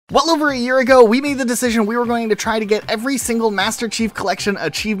Well over a year ago, we made the decision we were going to try to get every single Master Chief Collection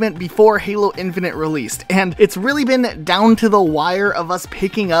achievement before Halo Infinite released, and it's really been down to the wire of us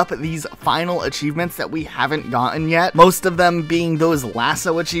picking up these final achievements that we haven't gotten yet, most of them being those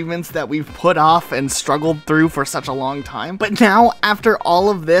LASO achievements that we've put off and struggled through for such a long time. But now, after all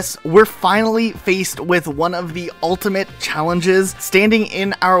of this, we're finally faced with one of the ultimate challenges standing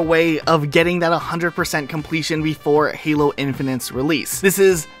in our way of getting that 100% completion before Halo Infinite's release. This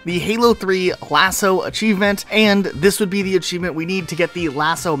is the Halo 3 LASO achievement, and this would be the achievement we need to get the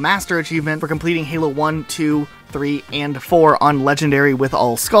LASO Master achievement for completing Halo 1, 2, 3, and 4 on Legendary with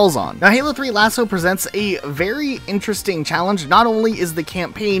all skulls on. Now, Halo 3 LASO presents a very interesting challenge. Not only is the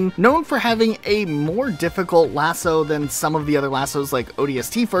campaign known for having a more difficult LASO than some of the other LASOs like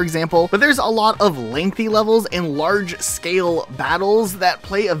ODST, for example, but there's a lot of lengthy levels and large-scale battles that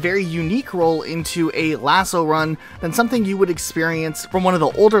play a very unique role into a LASO run than something you would experience from one of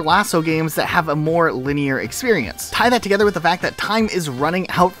the older LASO games that have a more linear experience. Tie that together with the fact that time is running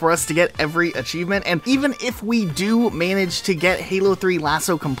out for us to get every achievement, and even if we do manage to get Halo 3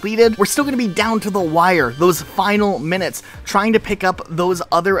 LASO completed, we're still going to be down to the wire, those final minutes, trying to pick up those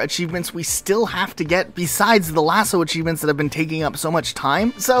other achievements we still have to get besides the LASO achievements that have been taking up so much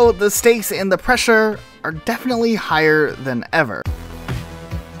time. So the stakes and the pressure are definitely higher than ever.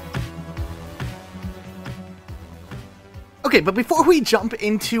 Okay, but before we jump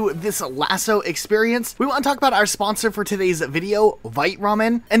into this LASO experience, we want to talk about our sponsor for today's video, Vite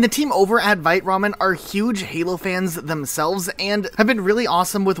Ramen. And the team over at Vite Ramen are huge Halo fans themselves and have been really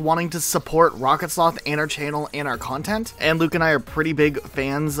awesome with wanting to support Rocket Sloth and our channel and our content. And Luke and I are pretty big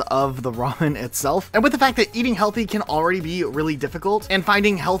fans of the ramen itself. And with the fact that eating healthy can already be really difficult, and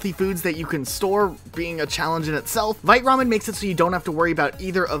finding healthy foods that you can store being a challenge in itself, Vite Ramen makes it so you don't have to worry about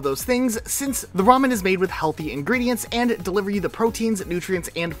either of those things, since the ramen is made with healthy ingredients and deliver you the proteins, nutrients,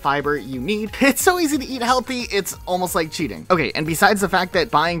 and fiber you need. It's so easy to eat healthy, it's almost like cheating. Okay, and besides the fact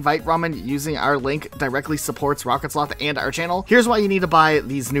that buying Vite Ramen using our link directly supports Rocket Sloth and our channel, here's why you need to buy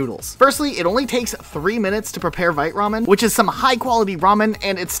these noodles. Firstly, it only takes 3 minutes to prepare Vite Ramen, which is some high quality ramen,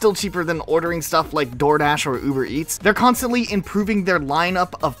 and it's still cheaper than ordering stuff like DoorDash or Uber Eats. They're constantly improving their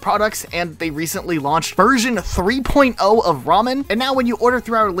lineup of products, and they recently launched version 3.0 of ramen, and now when you order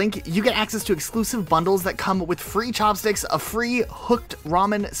through our link, you get access to exclusive bundles that come with free chopsticks, a free hooked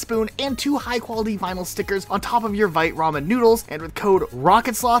ramen spoon, and 2 high-quality vinyl stickers on top of your Vite Ramen noodles. And with code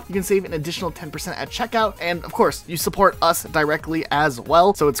ROCKETSLOTH, you can save an additional 10% at checkout. And of course, you support us directly as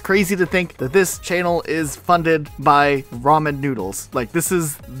well. So it's crazy to think that this channel is funded by ramen noodles. Like, this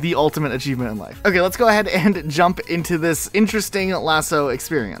is the ultimate achievement in life. Okay, let's go ahead and jump into this interesting LASO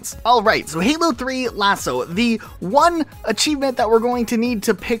experience. All right, so Halo 3 LASO, the one achievement that we're going to need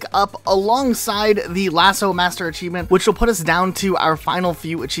to pick up alongside the LASO Master achievement, which will put us down to our final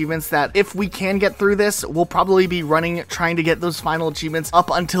few achievements that, if we can get through this, we'll probably be running trying to get those final achievements up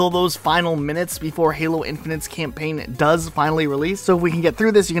until those final minutes before Halo Infinite's campaign does finally release. So if we can get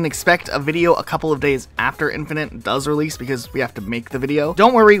through this, you can expect a video a couple of days after Infinite does release, because we have to make the video.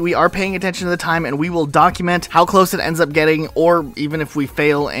 Don't worry, we are paying attention to the time, and we will document how close it ends up getting, or even if we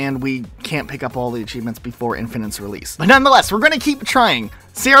fail and we can't pick up all the achievements before Infinite's release. But nonetheless, we're going to keep trying.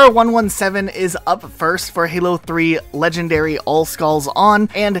 Sierra 117 is up first for Halo 3 Legendary All Skulls On,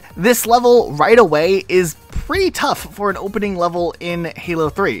 and this level right away is pretty tough for an opening level in Halo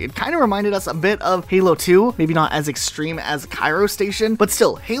 3. It kind of reminded us a bit of Halo 2, maybe not as extreme as Cairo Station, but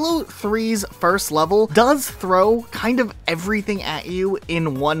still, Halo 3's first level does throw kind of everything at you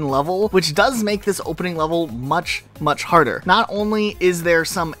in one level, which does make this opening level much harder. Not only is there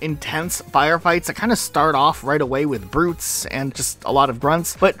some intense firefights that kind of start off right away with brutes and just a lot of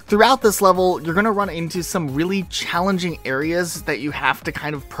grunts, but throughout this level, you're going to run into some really challenging areas that you have to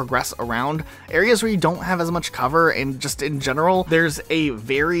kind of progress around, areas where you don't have as much cover, and just in general, there's a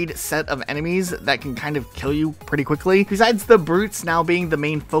varied set of enemies that can kind of kill you pretty quickly. Besides the brutes now being the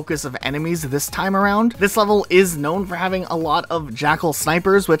main focus of enemies this time around, this level is known for having a lot of Jackal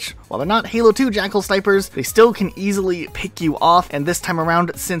snipers, which, while they're not Halo 2 Jackal snipers, they still can easily pick you off. And this time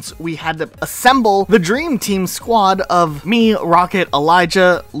around, since we had to assemble the Dream Team squad of me, Rocket,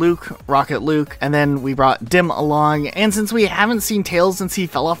 Elijah, Luke, Rocket Luke, and then we brought Dim along, and since we haven't seen Tails since he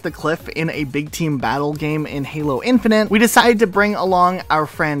fell off the cliff in a big team battle game game in Halo Infinite, we decided to bring along our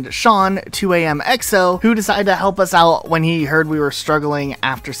friend Sean, 2AM EXO, who decided to help us out when he heard we were struggling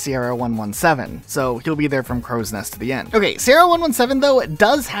after Sierra 117. So he'll be there from Crow's Nest to the end. Okay, Sierra 117 though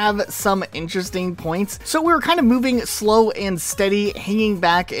does have some interesting points. So we were kind of moving slow and steady, hanging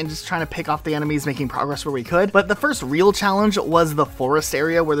back and just trying to pick off the enemies, making progress where we could. But the first real challenge was the forest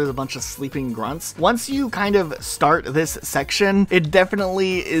area where there's a bunch of sleeping grunts. Once you kind of start this section, it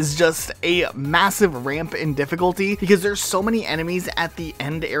definitely is just a massive ramp in difficulty because there's so many enemies at the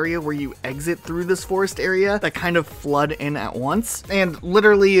end area where you exit through this forest area that kind of flood in at once. And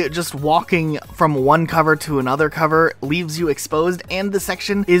literally just walking from one cover to another cover leaves you exposed, and the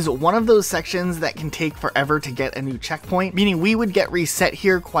section is one of those sections that can take forever to get a new checkpoint, meaning we would get reset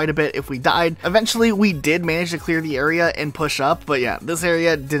here quite a bit if we died. Eventually we did manage to clear the area and push up, but yeah, this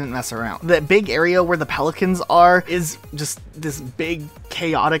area didn't mess around. The big area where the pelicans are is just this big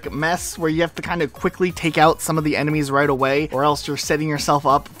chaotic mess where you have to kind of quickly take out some of the enemies right away, or else you're setting yourself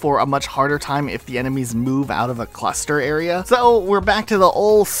up for a much harder time if the enemies move out of a cluster area. So we're back to the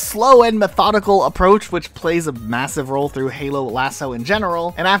old slow and methodical approach, which plays a massive role through Halo LASO in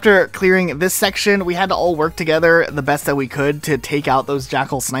general. And after clearing this section, we had to all work together the best that we could to take out those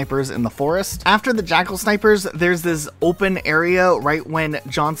jackal snipers in the forest. After the jackal snipers, there's this open area right when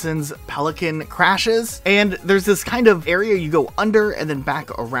Johnson's pelican crashes, and there's this kind of area you go under and then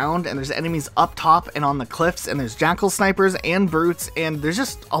back around, and there's enemies up top and on the cliffs, and there's jackal snipers and brutes, and there's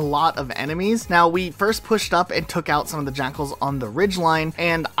just a lot of enemies. Now, we first pushed up and took out some of the jackals on the ridge line,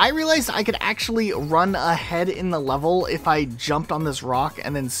 and I realized I could actually run ahead in the level if I jumped on this rock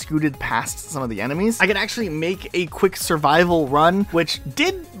and then scooted past some of the enemies. I could actually make a quick survival run, which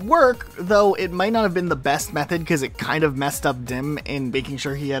did work, though it might not have been the best method because it kind of messed up Dim in making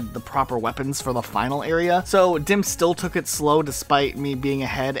sure he had the proper weapons for the final area. So Dim still took it slow despite me being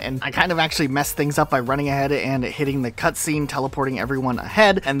ahead, and I kind of actually messed things up by running ahead and hitting the cutscene, teleporting everyone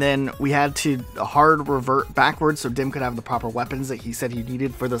ahead, and then we had to hard revert backwards so Dim could have the proper weapons that he said he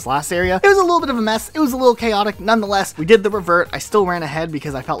needed for this last area. It was a little bit of a mess. It was a little chaotic. Nonetheless, we did the revert. I still ran ahead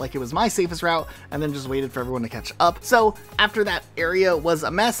because I felt like it was my safest route, and then just waited for everyone to catch up. So after that area was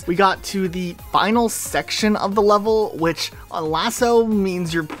a mess, we got to the final section of the level, which on LASO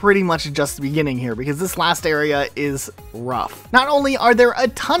means you're pretty much just beginning here because this last area is rough. Not only are there a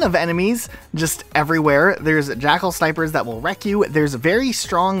ton of enemies just everywhere, there's jackal snipers that will wreck you, there's very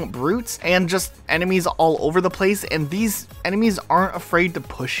strong brutes, and just enemies all over the place, and these enemies aren't afraid to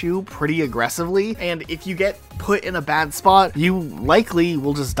push you pretty aggressively, and if you get put in a bad spot, you likely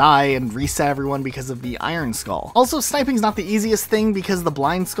will just die and reset everyone because of the iron skull. Also, sniping's not the easiest thing because the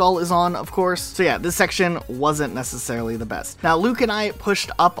blind skull is on, of course. So yeah, this section wasn't necessarily the best. Now, Luke and I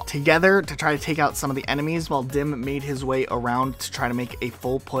pushed up together to try to take out some of the enemies while Dim made his way around to try to make a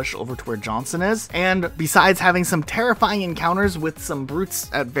full push over to where Johnson is. And besides having some terrifying encounters with some brutes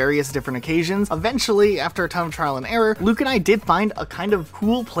at various different occasions, eventually, after a ton of trial and error, Luke and I did find a kind of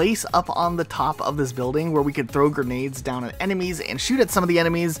cool place up on the top of this building where we could throw grenades down at enemies and shoot at some of the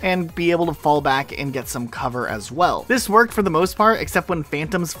enemies and be able to fall back and get some cover as well. This worked for the most part, except when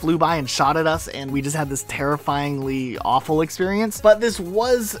phantoms flew by and shot at us and we just had this terrifyingly awful experience. But this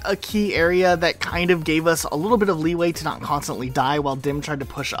was a key area that kind of gave us a little bit of leeway to not constantly die while Dim tried to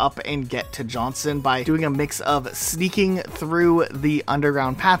push up and get to Johnson by doing a mix of sneaking through the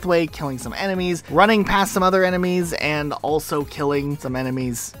underground pathway, killing some enemies, running past some other enemies, and also killing some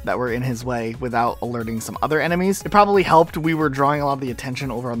enemies that were in his way without alerting some other enemies. It probably helped we were drawing a lot of the attention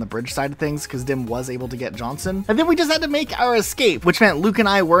over on the bridge side of things because Dim was able to get Johnson. And then we just had to make our escape, which meant Luke and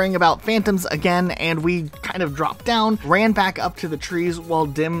I worrying about phantoms again, and we kind of dropped down, ran back up to the trees while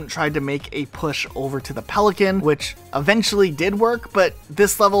Dim tried to make a push over to the pelican, which eventually did work, but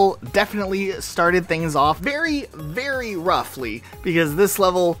this level definitely started things off very, very roughly because this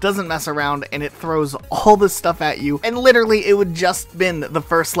level doesn't mess around and it throws all this stuff at you, and literally it would just been the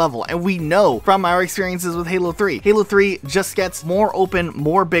first level, and we know from our experiences with Halo 3. Halo 3 just gets more open,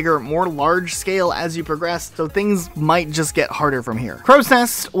 more bigger, more large scale as you progress, so things might just get harder from here. Crow's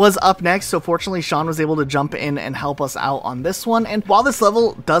Nest was up next, so fortunately Sean was able to jump in and help us out on this one, and while this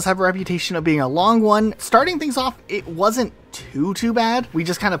level does have a reputation of being a long one, starting things off, it wasn't too bad. We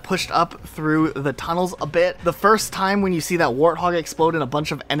just kind of pushed up through the tunnels a bit. The first time when you see that warthog explode and a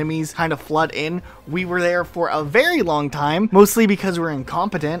bunch of enemies kind of flood in, we were there for a very long time, mostly because we were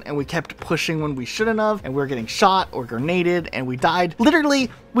incompetent and we kept pushing when we shouldn't have, and we were getting shot or grenaded and we died. Literally,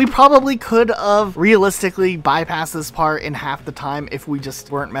 we probably could have realistically bypassed this part in half the time if we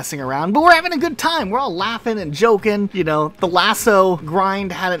just weren't messing around, but we're having a good time. We're all laughing and joking. You know, the lasso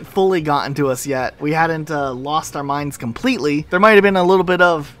grind hadn't fully gotten to us yet. We hadn't lost our minds completely, completely. There might have been a little bit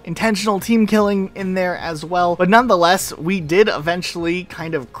of intentional team killing in there as well, but nonetheless, we did eventually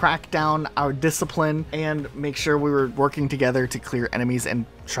kind of crack down our discipline and make sure we were working together to clear enemies and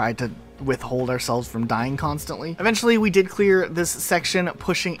try to withhold ourselves from dying constantly. Eventually, we did clear this section,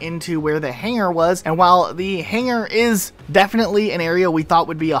 pushing into where the hangar was, and while the hangar is definitely an area we thought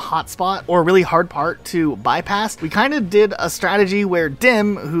would be a hot spot or a really hard part to bypass, we kind of did a strategy where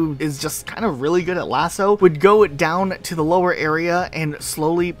Dim, who is just kind of really good at lasso, would go down to the lower area and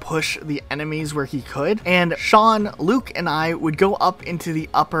slowly push the enemies where he could, and Sean, Luke, and I would go up into the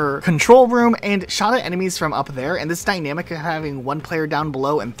upper control room and shot at enemies from up there. And this dynamic of having one player down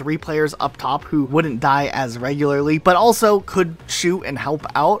below and 3 players up top who wouldn't die as regularly but also could shoot and help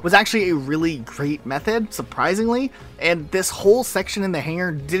out was actually a really great method, surprisingly. And this whole section in the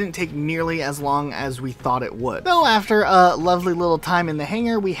hangar didn't take nearly as long as we thought it would. So after a lovely little time in the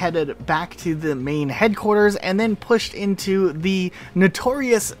hangar, we headed back to the main headquarters and then pushed into the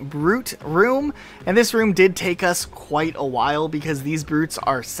notorious brute room. And this room did take us quite a while because these brutes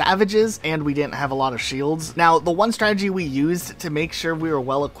are savages and we didn't have a lot of shields. Now, the one strategy we used to make sure we were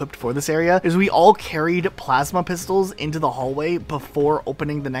well equipped for this area is we all carried plasma pistols into the hallway before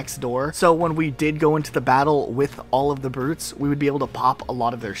opening the next door. So when we did go into the battle with all of the brutes, we would be able to pop a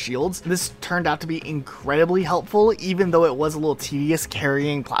lot of their shields. This turned out to be incredibly helpful, even though it was a little tedious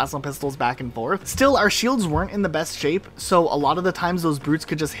carrying plasma pistols back and forth. Still, our shields weren't in the best shape, so a lot of the times those brutes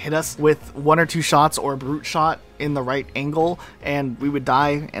could just hit us with 1 or 2 shots or a brute shot in the right angle, and we would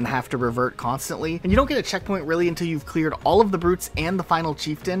die and have to revert constantly. And you don't get a checkpoint really until you've cleared all of the brutes and the final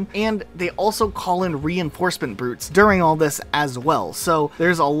chieftain, and they also call in reinforcement brutes during all this as well. So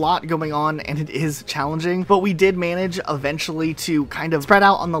there's a lot going on and it is challenging, but we did manage eventually to kind of spread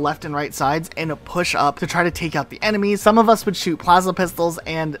out on the left and right sides and push up to try to take out the enemies. Some of us would shoot plasma pistols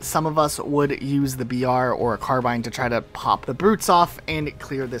and some of us would use the BR or a carbine to try to pop the brutes off and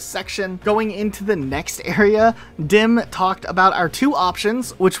clear this section. Going into the next area, Dim talked about our 2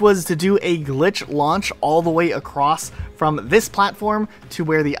 options, which was to do a glitch launch all the way across from this platform to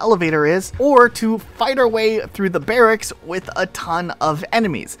where the elevator is, or to fight our way through the barracks with a ton of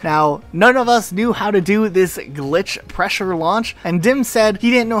enemies. Now, none of us knew how to do this glitch pressure launch, and Dim said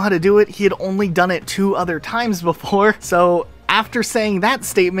he didn't know how to do it. He had only done it 2 other times before, so after saying that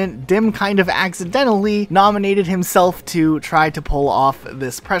statement, Dim kind of accidentally nominated himself to try to pull off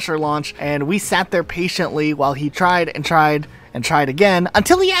this pressure launch, and we sat there patiently while he tried and tried and tried again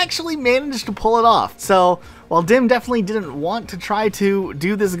until he actually managed to pull it off. So while Dim definitely didn't want to try to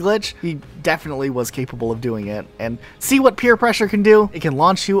do this glitch, he definitely was capable of doing it. And see what peer pressure can do? It can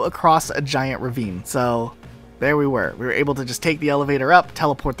launch you across a giant ravine. So there we were. We were able to just take the elevator up,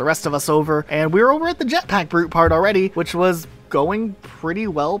 teleport the rest of us over, and we were over at the jetpack brute part already, which was going pretty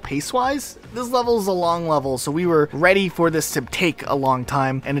well pace-wise. This level is a long level, so we were ready for this to take a long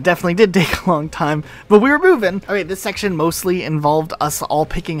time, and it definitely did take a long time, but we were moving. All right, this section mostly involved us all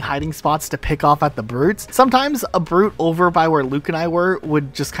picking hiding spots to pick off at the brutes. Sometimes a brute over by where Luke and I were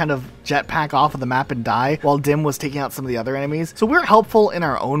would just kind of jetpack off of the map and die while Dim was taking out some of the other enemies. So we were helpful in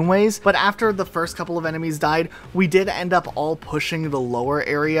our own ways, but after the first couple of enemies died, we did end up all pushing the lower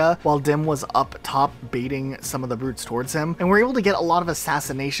area while Dim was up top baiting some of the brutes towards him, and we're able to get a lot of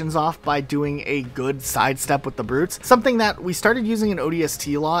assassinations off by doing a good sidestep with the brutes, something that we started using in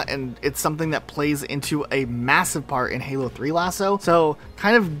ODST a lot, and it's something that plays into a massive part in Halo 3 Lasso. So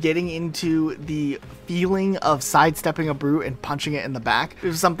kind of getting into the feeling of sidestepping a brute and punching it in the back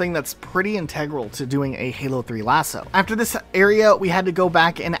is something that's pretty integral to doing a Halo 3 Lasso. After this area, we had to go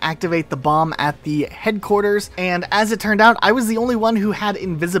back and activate the bomb at the headquarters, and as it turned out, I was the only one who had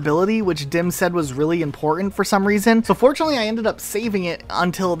invisibility, which Dim said was really important for some reason. So fortunately, I ended up saving it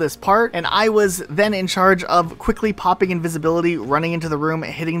until this part, and I was then in charge of quickly popping invisibility, running into the room,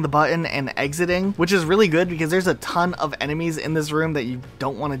 hitting the button, and exiting, which is really good because there's a ton of enemies in this room that you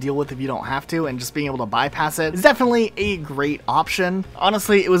don't want to deal with if you don't have to, and just being able to bypass it is definitely a great option.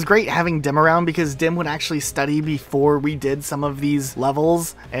 Honestly, it was great having Dim around because Dim would actually study before we did some of these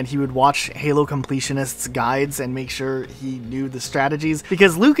levels, and he would watch Halo completionists' guides and make sure he knew the strategies,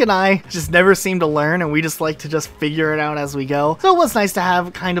 because Luke and I just never seem to learn, and we just like to just figure it out as we go. So it was nice to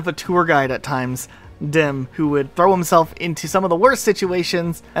have kind of a tour guide at times, Dim, who would throw himself into some of the worst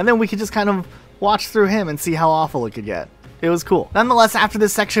situations, and then we could just kind of watch through him and see how awful it could get. It was cool. Nonetheless, after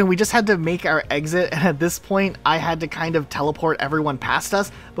this section, we just had to make our exit, and at this point, I had to kind of teleport everyone past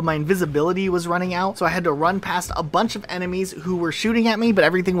us, but my invisibility was running out, so I had to run past a bunch of enemies who were shooting at me, but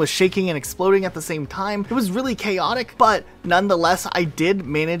everything was shaking and exploding at the same time. It was really chaotic, but nonetheless, I did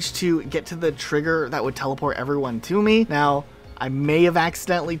manage to get to the trigger that would teleport everyone to me. Now, I may have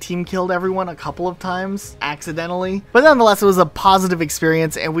accidentally team killed everyone a couple of times, accidentally. But nonetheless, it was a positive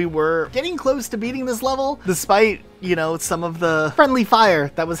experience, and we were getting close to beating this level, despite, you know, some of the friendly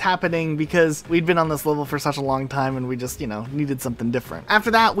fire that was happening because we'd been on this level for such a long time and we just, you know, needed something different.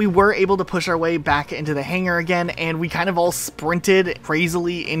 After that, we were able to push our way back into the hangar again, and we kind of all sprinted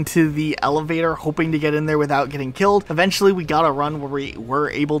crazily into the elevator, hoping to get in there without getting killed. Eventually, we got a run where we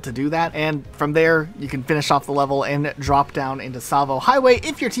were able to do that, and from there, you can finish off the level and drop down into Savo Highway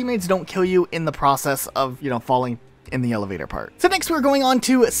if your teammates don't kill you in the process of, you know, falling in the elevator part. So next we're going on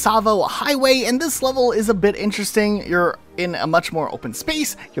to Savo Highway, and this level is a bit interesting. You're in a much more open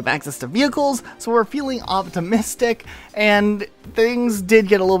space, you have access to vehicles, so we're feeling optimistic, and things did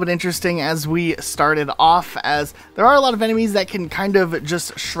get a little bit interesting as we started off, as there are a lot of enemies that can kind of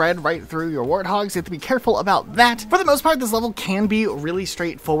just shred right through your warthogs. You have to be careful about that. For the most part, this level can be really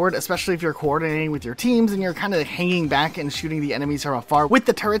straightforward, especially if you're coordinating with your teams and you're kind of hanging back and shooting the enemies from afar with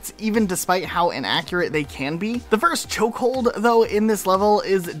the turrets, even despite how inaccurate they can be. The first chokehold, though, in this level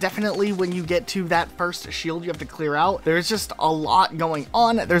is definitely when you get to that first shield you have to clear out. There's just a lot going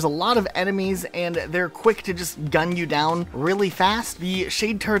on. There's a lot of enemies, and they're quick to just gun you down really fast. The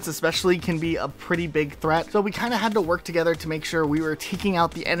shade turrets especially can be a pretty big threat, so we kind of had to work together to make sure we were taking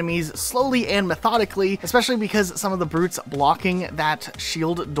out the enemies slowly and methodically, especially because some of the brutes blocking that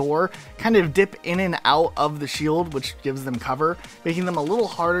shield door kind of dip in and out of the shield, which gives them cover, making them a little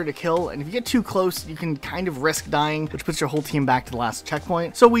harder to kill, and if you get too close, you can kind of risk dying, which puts your whole team back to the last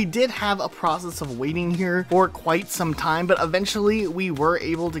checkpoint. So we did have a process of waiting here for quite some time, but eventually we were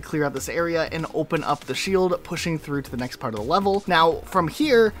able to clear out this area and open up the shield, pushing through to the next part of the level. Now from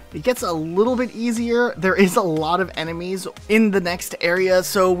here, it gets a little bit easier. There is a lot of enemies in the next area,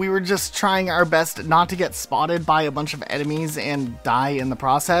 so we were just trying our best not to get spotted by a bunch of enemies and die in the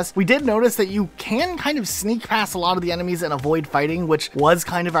process. We did notice that you can kind of sneak past a lot of the enemies and avoid fighting, which was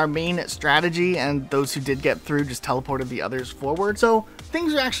kind of our main strategy, and those who did get through just teleported the others forward. So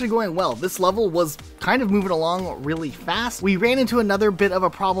things are actually going well. This level was kind of moving along really fast. We ran into another bit of a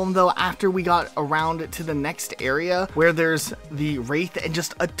problem though after we got around to the next area where there's the Wraith and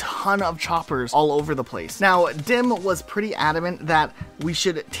just a ton of choppers all over the place. Now, Dim was pretty adamant that we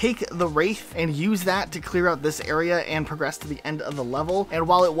should take the Wraith and use that to clear out this area and progress to the end of the level. And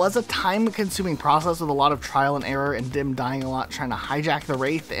while it was a time-consuming process with a lot of trial and error and Dim dying a lot trying to hijack the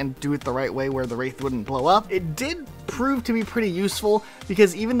Wraith and do it the right way where the Wraith wouldn't blow up, it did prove to be pretty useful,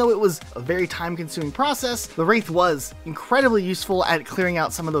 because even though it was a very time-consuming process, the Wraith was incredibly useful at clearing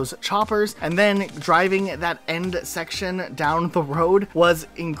out some of those choppers, and then driving that end section down the road was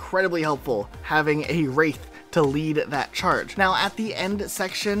incredibly helpful, having a Wraith to lead that charge. Now at the end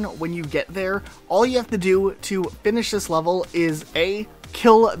section, when you get there, all you have to do to finish this level is A,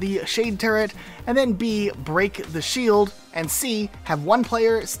 kill the shade turret, and then B, break the shield, and C, have one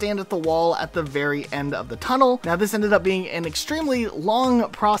player stand at the wall at the very end of the tunnel. Now this ended up being an extremely long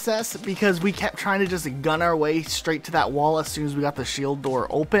process because we kept trying to just gun our way straight to that wall as soon as we got the shield door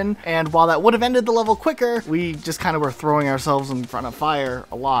open, and while that would have ended the level quicker, we just kind of were throwing ourselves in front of fire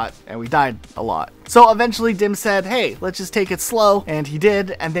a lot, and we died a lot. So eventually Dim said, hey, let's just take it slow, and he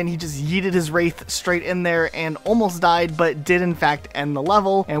did, and then he just yeeted his Wraith straight in there and almost died, but did in fact end the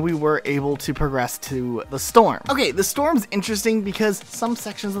level, and we were able to progress to the storm. Okay, the storm's interesting because some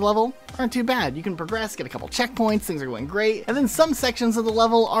sections of the level aren't too bad. You can progress, get a couple checkpoints, things are going great, and then some sections of the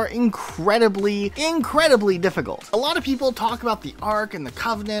level are incredibly difficult. A lot of people talk about the Ark and the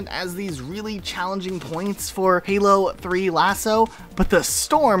Covenant as these really challenging points for Halo 3 LASO, but the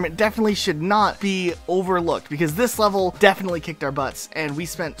storm definitely should not be overlooked because this level definitely kicked our butts and we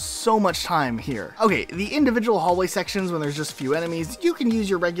spent so much time here. Okay, the individual hallway sections when there's just few enemies, you can use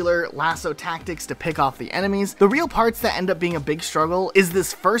your regular lasso tactics to pick off the enemies. The real parts that end up being a big struggle is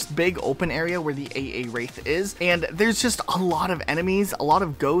this first big open area where the AA Wraith is, and there's just a lot of enemies, a lot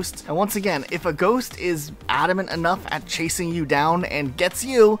of ghosts, and once again, if a ghost is adamant enough at chasing you down and gets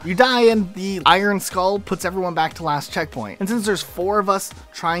you, you die, and the Iron Skull puts everyone back to last checkpoint. And since there's 4 of us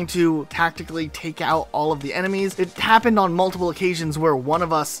trying to tactically take out all of the enemies, it happened on multiple occasions where one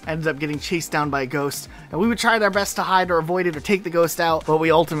of us ended up getting chased down by a ghost, and we would try our best to hide or avoid it or take the ghost out, but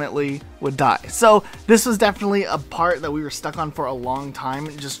we ultimately would die. So this was definitely a part that we were stuck on for a long time,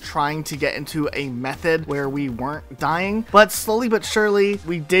 just trying to get into a method where we weren't dying, but slowly but surely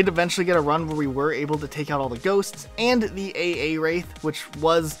we did eventually get a run where we were able to take out all the ghosts and the AA Wraith, which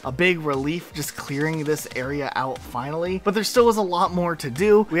was a big relief, just clearing this area out finally. But there still was a lot more to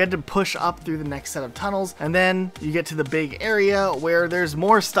do. We had to push up through the next set of tunnels, and then you get to the big area where there's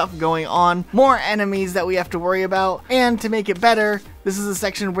more stuff going on, more enemies that we have to worry about, and to make it better, this is the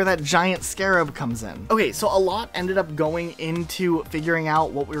section where that giant scarab comes in. Okay, so a lot ended up going into figuring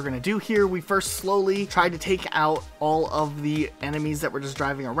out what we were gonna do here. We first slowly tried to take out all of the enemies that were just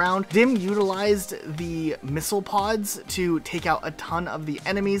driving around. Dim utilized the missile pods to take out a ton of the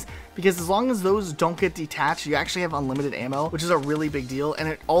enemies, because as long as those don't get detached, you actually have unlimited ammo, which is a really big deal, and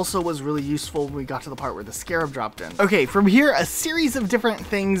it also was really useful when we got to the part where the scarab dropped in. Okay, from here, a series of different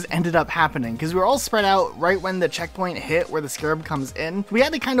things ended up happening, because we were all spread out right when the checkpoint hit where the scarab comes in. We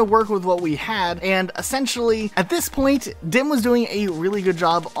had to kind of work with what we had, and essentially, at this point, Dim was doing a really good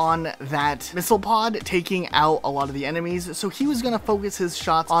job on that missile pod, taking out a lot of the enemies, so he was going to focus his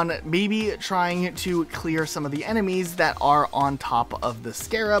shots on maybe trying to clear some of the enemies that are on top of the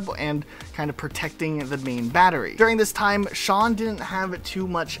scarab, and kind of protecting the main battery. During this time, Sean didn't have too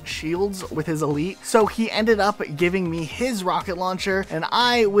much shields with his elite, so he ended up giving me his rocket launcher, and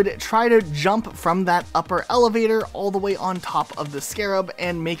I would try to jump from that upper elevator all the way on top of the scarab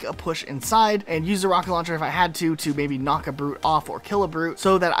and make a push inside and use the rocket launcher if I had to maybe knock a brute off or kill a brute,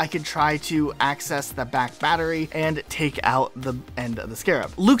 so that I could try to access the back battery and take out the end of the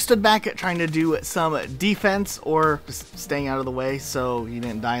scarab. Luke stood back trying to do some defense, or just staying out of the way so he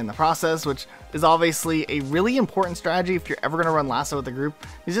didn't die in the process, which is obviously a really important strategy if you're ever going to run Lasso with the group,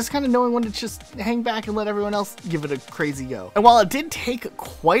 is just kind of knowing when to just hang back and let everyone else give it a crazy go. And while it did take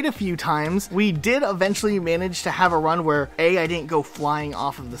quite a few times, we did eventually manage to have a run where A, I didn't go flying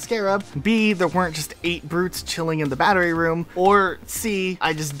off of the scarab, B, there weren't just 8 brutes chilling in the battery room, or C,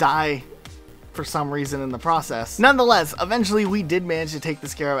 I just die for some reason in the process. Nonetheless, eventually we did manage to take the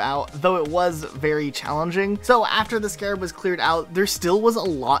scarab out, though it was very challenging. So after the scarab was cleared out, there still was a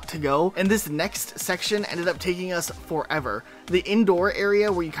lot to go, and this next section ended up taking us forever. The indoor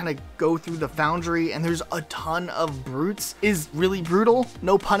area where you kind of go through the foundry and there's a ton of brutes is really brutal,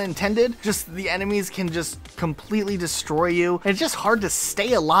 no pun intended. Just the enemies can just completely destroy you, and it's just hard to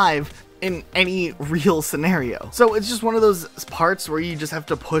stay alive in any real scenario. So it's just one of those parts where you just have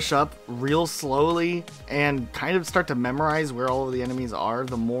to push up real slowly and kind of start to memorize where all of the enemies are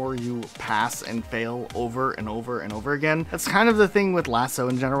the more you pass and fail over and over and over again. That's kind of the thing with Lasso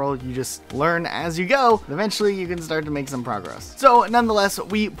in general. You just learn as you go, and eventually you can start to make some progress. So nonetheless,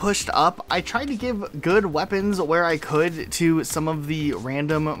 we pushed up. I tried to give good weapons where I could to some of the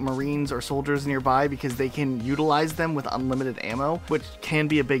random Marines or soldiers nearby, because they can utilize them with unlimited ammo, which can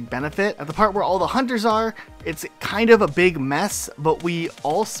be a big benefit. At the part where all the hunters are, it's kind of a big mess, but we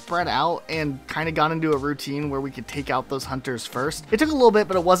all spread out and kind of got into a routine where we could take out those hunters first. It took a little bit,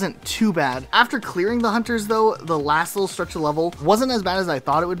 but it wasn't too bad. After clearing the hunters though, the last little stretch of level wasn't as bad as I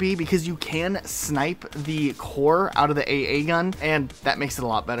thought it would be, because you can snipe the core out of the AA gun, and that makes it a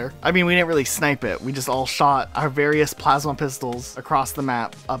lot better. I mean, we didn't really snipe it. We just all shot our various plasma pistols across the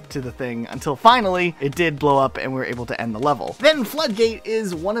map up to the thing until finally it did blow up and we were able to end the level. Then Floodgate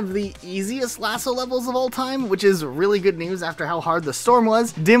is one of the easiest Lasso levels of all time, which is really good news after how hard the storm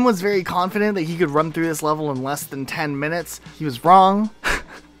was. Dim was very confident that he could run through this level in less than 10 minutes. He was wrong.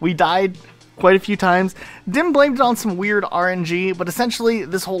 We died quite a few times. Dim blamed it on some weird RNG, but essentially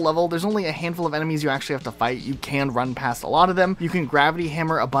this whole level, there's only a handful of enemies you actually have to fight. You can run past a lot of them. You can gravity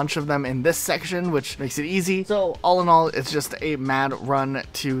hammer a bunch of them in this section, which makes it easy. So all in all, it's just a mad run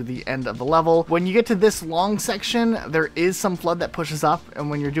to the end of the level. When you get to this long section, there is some flood that pushes up,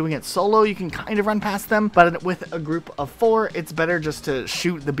 and when you're doing it solo, you can kind of run past them, but with a group of 4, it's better just to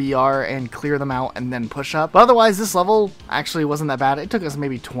shoot the BR and clear them out and then push up. But otherwise, this level actually wasn't that bad. It took us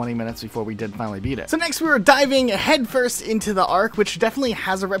maybe 20 minutes before we did finally beat it. So next we were diving headfirst into the Ark, which definitely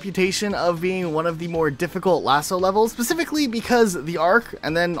has a reputation of being one of the more difficult Lasso levels, specifically because the Ark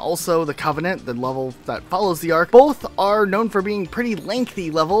and then also the Covenant, the level that follows the Ark, both are known for being pretty lengthy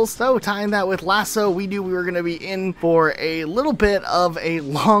levels. So tying that with Lasso, we knew we were going to be in for a little bit of a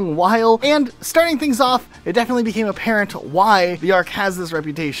long while, and starting things off, it definitely became apparent why the Ark has this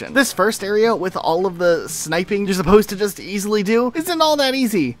reputation. This first area with all of the sniping you're supposed to just easily do isn't all that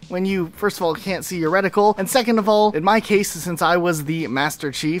easy when you, first of all, can't see your reticle, and second of all, in my case, since I was the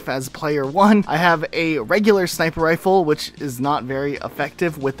Master Chief as player 1, I have a regular sniper rifle, which is not very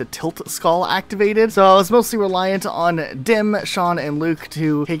effective with the tilt skull activated, so I was mostly reliant on Dim, Sean, and Luke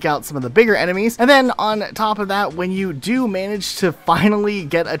to take out some of the bigger enemies. And then on top of that, when you do manage to finally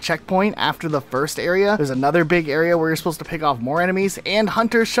get a checkpoint after the first area, there's another big area where you're supposed to pick off more enemies, and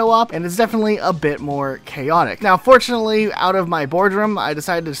hunters show up, and it's definitely a bit more chaotic. Now, fortunately, out of my boardroom, I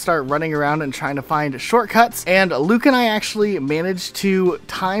decided to start running around around and trying to find shortcuts, and Luke and I actually managed to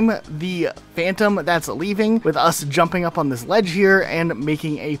time the Phantom that's leaving with us jumping up on this ledge here and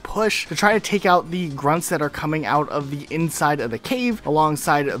making a push to try to take out the grunts that are coming out of the inside of the cave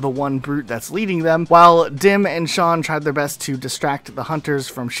alongside the one brute that's leading them, while Dim and Sean tried their best to distract the hunters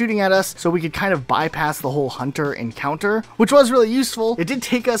from shooting at us so we could kind of bypass the whole hunter encounter, which was really useful. It did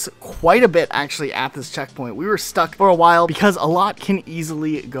take us quite a bit actually at this checkpoint. We were stuck for a while because a lot can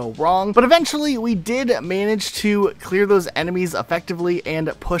easily go wrong, but eventually we did manage to clear those enemies effectively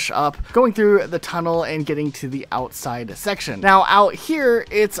and push up, going through the tunnel and getting to the outside section. Now out here,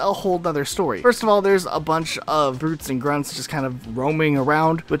 it's a whole nother story. First of all, there's a bunch of brutes and grunts just kind of roaming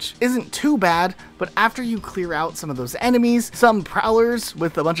around, which isn't too bad, but after you clear out some of those enemies, some prowlers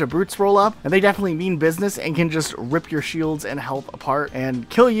with a bunch of brutes roll up, and they definitely mean business and can just rip your shields and health apart and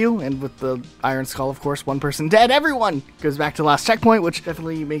kill you. And with the Iron Skull, of course, one person dead, everyone goes back to the last checkpoint, which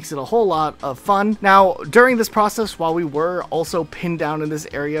definitely makes it a whole lot of fun. Now, during this process, while we were also pinned down in this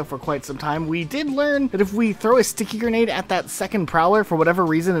area for quite some time, we did learn that if we throw a sticky grenade at that second prowler, for whatever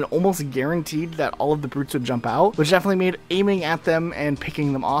reason, it almost guaranteed that all of the brutes would jump out, which definitely made aiming at them and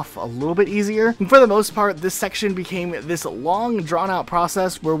picking them off a little bit easier. And for the most part, this section became this long, drawn-out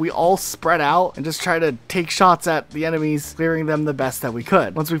process where we all spread out and just try to take shots at the enemies, clearing them the best that we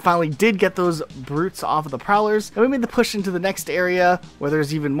could. Once we finally did get those brutes off of the prowlers, then we made the push into the next area where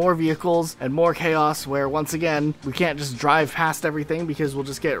there's even more vehicles and more chaos, where once again, we can't just drive past everything because we'll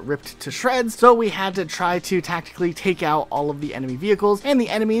just get ripped to shreds. So we had to try to tactically take out all of the enemy vehicles and the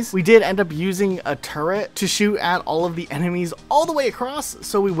enemies. We did end up using a turret to shoot at all of the enemies all the way across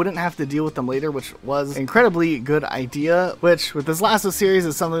so we wouldn't have to deal with them later, which was an incredibly good idea, which with this Lasso series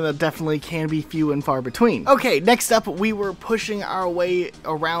is something that definitely can be few and far between. Okay, next up, we were pushing our way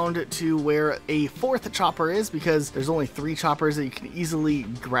around to where a fourth chopper is, because there's only 3 choppers that you can easily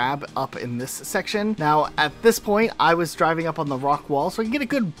grab up in this section. Now, at this point, I was driving up on the rock wall so I could get a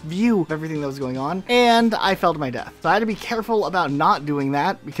good view of everything that was going on, and I fell to my death. So I had to be careful about not doing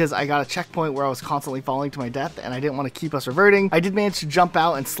that because I got a checkpoint where I was constantly falling to my death and I didn't want to keep us reverting. I did manage to jump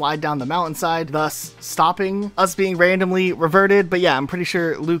out and slide down the mountainside, thus stopping us being randomly reverted. But yeah, I'm pretty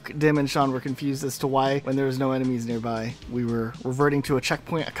sure Luke, Dim, and Sean were confused as to why, when there was no enemies nearby, we were reverting to a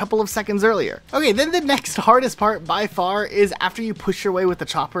checkpoint a couple of seconds earlier. Okay, then the next hardest part by far is after you push your way with the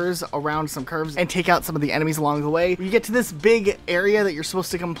choppers around some curves and take out some of the enemies along the way, you get to this big area that you're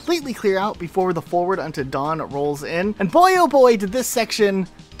supposed to completely clear out before the Forward Unto Dawn rolls in. And boy, oh boy, did this section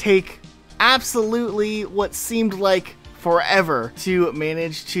take absolutely what seemed like forever to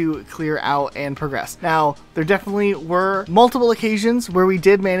manage to clear out and progress. Now, there definitely were multiple occasions where we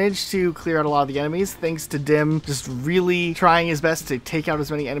did manage to clear out a lot of the enemies, thanks to Dim just really trying his best to take out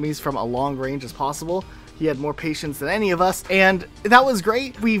as many enemies from a long range as possible. He had more patience than any of us, and that was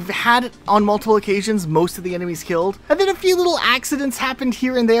great. We've had, on multiple occasions, most of the enemies killed. And then a few little accidents happened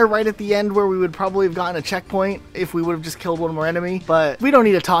here and there right at the end where we would probably have gotten a checkpoint if we would have just killed one more enemy, but we don't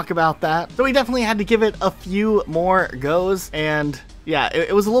need to talk about that. So we definitely had to give it a few more goes, and yeah,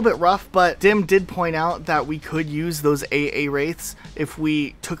 it was a little bit rough, but Dim did point out that we could use those AA Wraiths if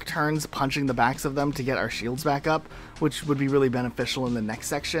we took turns punching the backs of them to get our shields back up, which would be really beneficial in the next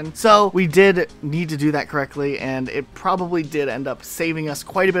section. So we did need to do that correctly, and it probably did end up saving us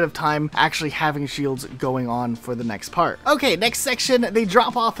quite a bit of time actually having shields going on for the next part. Okay, next section, they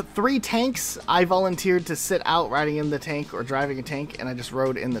drop off 3 tanks. I volunteered to sit out riding in the tank or driving a tank, and I just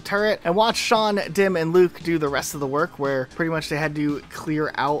rode in the turret and watched Sean, Dim, and Luke do the rest of the work, where pretty much they had to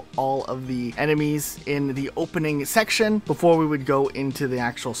clear out all of the enemies in the opening section before we would go into the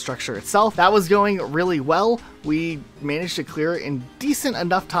actual structure itself. That was going really well. We managed to clear it in decent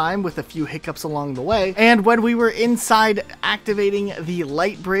enough time with a few hiccups along the way. And when we were inside activating the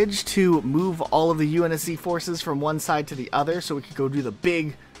light bridge to move all of the UNSC forces from one side to the other so we could go do the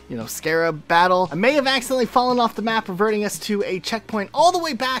big, Scarab battle, I may have accidentally fallen off the map, reverting us to a checkpoint all the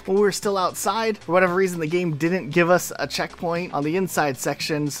way back when we were still outside. For whatever reason, the game didn't give us a checkpoint on the inside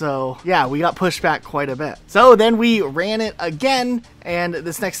section, so yeah, we got pushed back quite a bit. So then we ran it again, and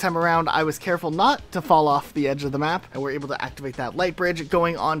this next time around, I was careful not to fall off the edge of the map, and we're able to activate that light bridge,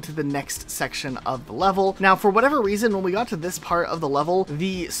 going on to the next section of the level. Now, for whatever reason, when we got to this part of the level,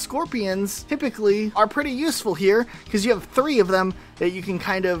 the scorpions typically are pretty useful here, because you have 3 of them that you can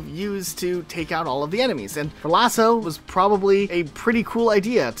kind of use to take out all of the enemies. And for Lasso, it was probably a pretty cool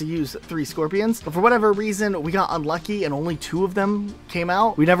idea to use 3 scorpions, but for whatever reason, we got unlucky and only 2 of them came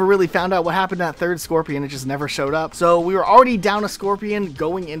out. We never really found out what happened to that 3rd scorpion. It just never showed up. So we were already down a scorpion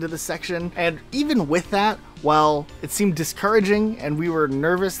going into the section, and even with that, well, it seemed discouraging and we were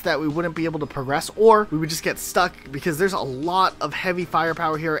nervous that we wouldn't be able to progress, or we would just get stuck because there's a lot of heavy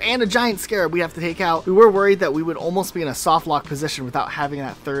firepower here and a giant scarab we have to take out. We were worried that we would almost be in a soft lock position without having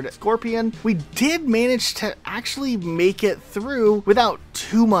that third scorpion. We did manage to actually make it through without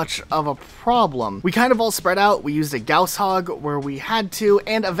too much of a problem. We kind of all spread out. We used a Gauss hog where we had to,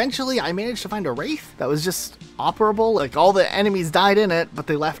 and eventually I managed to find a wraith that was just operable. Like, all the enemies died in it, but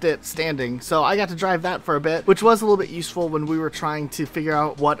they left it standing. So I got to drive that for a bit, which was a little bit useful when we were trying to figure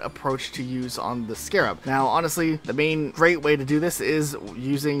out what approach to use on the scarab. Now, honestly, the main great way to do this is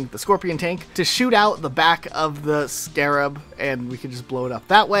using the scorpion tank to shoot out the back of the scarab, and we can just blow it up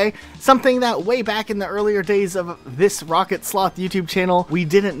that way. Something that way back in the earlier days of this Rocket Sloth YouTube channel, we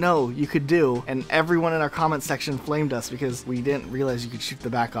didn't know you could do, and everyone in our comment section flamed us because we didn't realize you could shoot the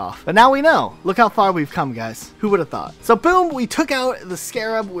back off. But now we know. Look how far we've come, guys. Who would have thought? So boom, we took out the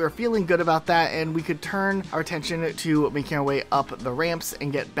scarab. We were feeling good about that, and we could turn our attention to making our way up the ramps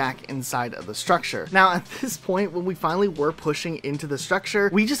and get back inside of the structure. Now, at this point, when we finally were pushing into the structure,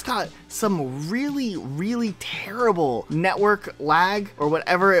 we just got some really terrible network lag or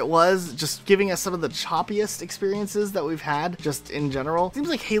whatever it was, just giving us some of the choppiest experiences that we've had just in general. Seems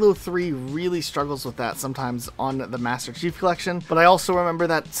like Halo 3 really struggles with that sometimes on the Master Chief Collection, but I also remember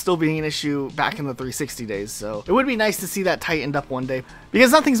that still being an issue back in the 360 days, so it would be nice to see that tightened up one day,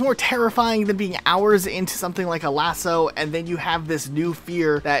 because nothing's more terrifying than being hours into something like a lasso and then you have this new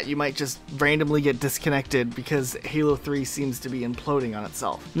fear that you might just randomly get disconnected because Halo 3 seems to be imploding on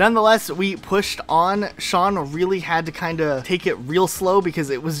itself. Nonetheless, we pushed on. Sean really had to kind of take it real slow because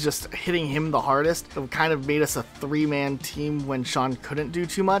it was just hitting him the hardest. It kind of made us a three-man team when Sean couldn't do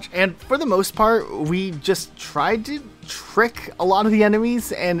too much, and for the most part, we just tried to trick a lot of the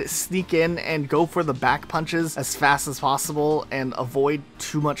enemies and sneak in and go for the back punches as fast as possible and avoid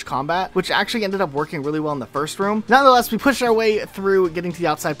too much combat, which actually ended up working really well in the first room. Nonetheless, we pushed our way through getting to the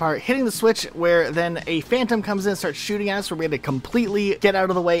outside part, hitting the switch where then a phantom comes in and starts shooting at us, where we had to completely get out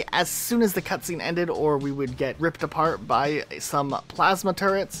of the way as soon as the cutscene ended or we would get ripped apart by some plasma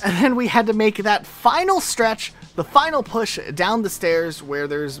turrets. And then we had to make that final stretch, the final push down the stairs where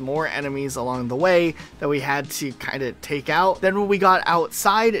there's more enemies along the way that we had to kind of take out. Then when we got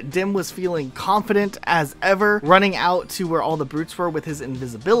outside, Dim was feeling confident as ever, running out to where all the brutes were with his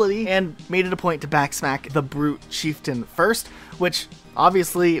invisibility, and made it a point to backsmack the brute chieftain first, which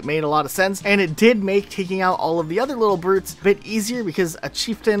obviously made a lot of sense, and it did make taking out all of the other little brutes a bit easier because a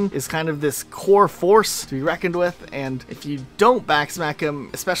chieftain is kind of this core force to be reckoned with, and if you don't backsmack him,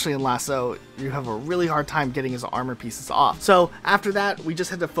 especially in Lasso, you have a really hard time getting his armor pieces off. So after that, we just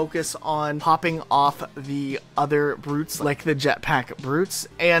had to focus on popping off the other brutes, like the jetpack brutes,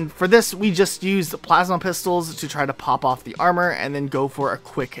 and for this we just used plasma pistols to try to pop off the armor and then go for a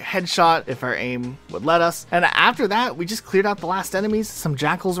quick headshot if our aim would let us. And after that, we just cleared out the last enemies. Some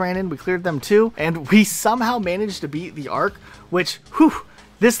jackals ran in, we cleared them too, and we somehow managed to beat the Ark, which, whew,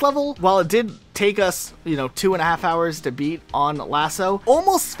 this level, while it did take us, 2.5 hours to beat on Lasso,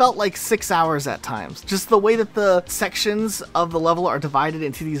 almost felt like 6 hours at times. Just the way that the sections of the level are divided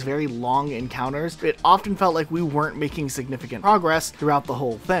into these very long encounters, it often felt like we weren't making significant progress throughout the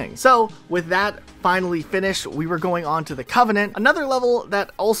whole thing. So with that finally finished, we were going on to the Covenant, another level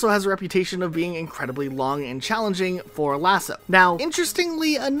that also has a reputation of being incredibly long and challenging for Lasso. Now,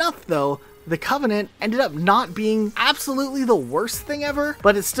 interestingly enough though, the Covenant ended up not being absolutely the worst thing ever,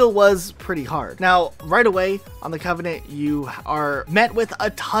 but it still was pretty hard. Now, right away on the Covenant, you are met with a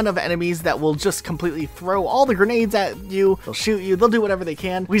ton of enemies that will just completely throw all the grenades at you. They'll shoot you. They'll do whatever they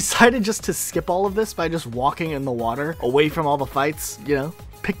can. We decided just to skip all of this by just walking in the water away from all the fights,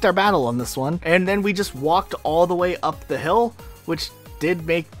 picked our battle on this one. And then we just walked all the way up the hill, which did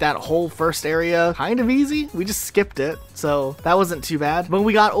make that whole first area kind of easy. We just skipped it, so that wasn't too bad. When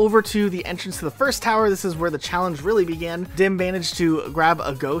we got over to the entrance to the first tower, this is where the challenge really began. Dim managed to grab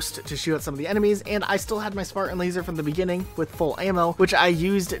a ghost to shoot at some of the enemies, and I still had my Spartan laser from the beginning with full ammo, which I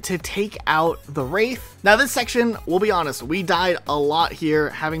used to take out the Wraith. Now this section, we'll be honest, we died a lot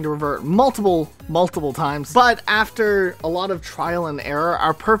here, having to revert multiple times, but after a lot of trial and error,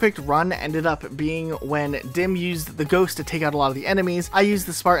 our perfect run ended up being when Dim used the ghost to take out a lot of the enemies. I used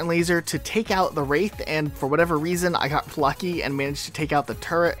the Spartan laser to take out the Wraith, and for whatever reason, I got lucky and managed to take out the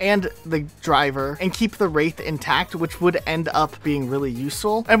turret and the driver and keep the Wraith intact, which would end up being really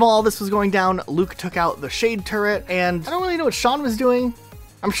useful. And while all this was going down, Luke took out the shade turret, and I don't really know what Sean was doing.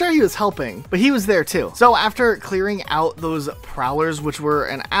 I'm sure he was helping, but he was there too. So after clearing out those prowlers, which were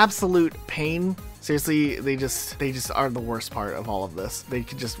an absolute pain Seriously, they just are the worst part of all of this. They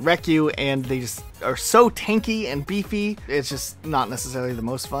could just wreck you, and they just are so tanky and beefy. It's just not necessarily the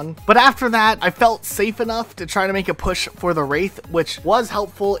most fun. But after that, I felt safe enough to try to make a push for the Wraith, which was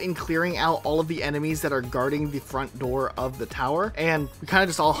helpful in clearing out all of the enemies that are guarding the front door of the tower. And we kind of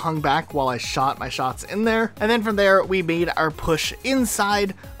just all hung back while I shot my shots in there. And then from there, we made our push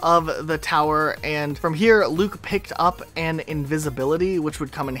inside of the tower. And from here, Luke picked up an invisibility, which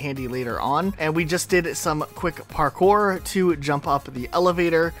would come in handy later on. And we just did some quick parkour to jump up the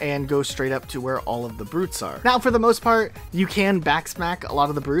elevator and go straight up to where all of the brutes are. Now, for the most part, you can backsmack a lot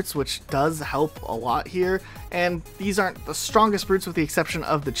of the brutes, which does help a lot here. And these aren't the strongest brutes with the exception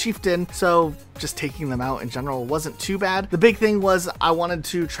of the chieftain, so just taking them out in general wasn't too bad. The big thing was I wanted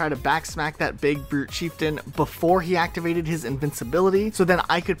to try to backsmack that big brute chieftain before he activated his invincibility, so then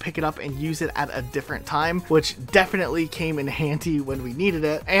I could pick it up and use it at a different time, which definitely came in handy when we needed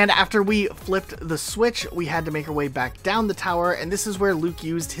it. And after we flipped the switch, we had to make our way back down the tower, and this is where Luke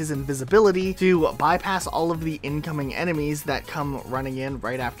used his invisibility to bypass all of the incoming enemies that come running in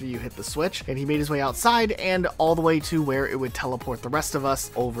right after you hit the switch, and he made his way outside and all the way to where it would teleport the rest of us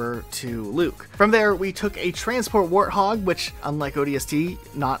over to Luke. From there, we took a transport warthog, which unlike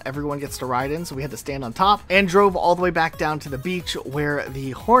ODST, not everyone gets to ride in, so we had to stand on top, and drove all the way back down to the beach where the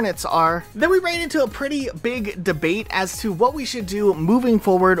hornets are. Then we ran into a pretty big debate as to what we should do moving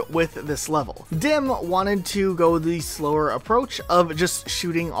forward with this level. Dim wanted to go the slower approach of just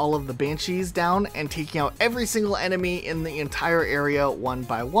shooting all of the banshees down and taking out every single enemy in the entire area one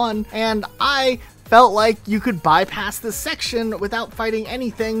by one, and I felt like you could bypass this section without fighting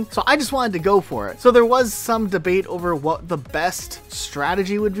anything, so I just wanted to go for it. So there was some debate over what the best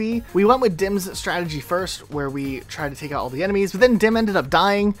strategy would be. We went with Dim's strategy first, where we tried to take out all the enemies, but then Dim ended up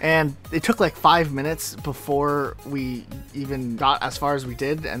dying, and it took like 5 minutes before we even got as far as we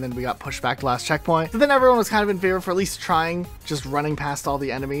did, and then we got pushed back to last checkpoint. So then everyone was kind of in favor for at least trying just running past all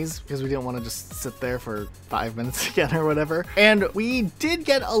the enemies, because we didn't want to just sit there for 5 minutes again or whatever. And we did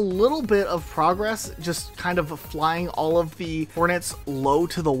get a little bit of progress, just kind of flying all of the hornets low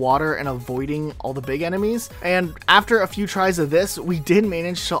to the water and avoiding all the big enemies. And after a few tries of this, we did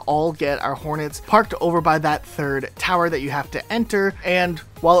manage to all get our hornets parked over by that third tower that you have to enter. And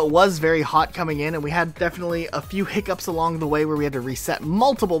while it was very hot coming in, and we had definitely a few hiccups along the way where we had to reset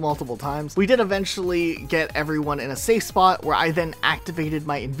multiple times, we did eventually get everyone in a safe spot where I then activated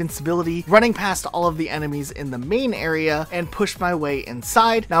my invincibility, running past all of the enemies in the main area and pushed my way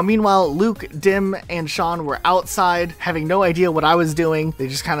inside. Now, meanwhile, Luke, Dim, and Sean were outside, having no idea what I was doing. They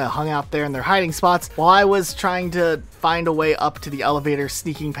just kind of hung out there in their hiding spots while I was trying to find a way up to the elevator,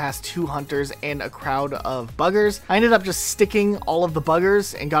 sneaking past 2 hunters and a crowd of buggers. I ended up just sticking all of the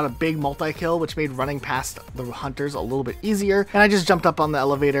buggers and got a big multi-kill, which made running past the hunters a little bit easier. And I just jumped up on the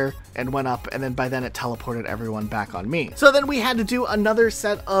elevator and went up, and then by then it teleported everyone back on me. So then we had to do another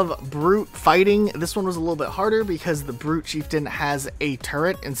set of brute fighting. This one was a little bit harder because the brute chieftain has a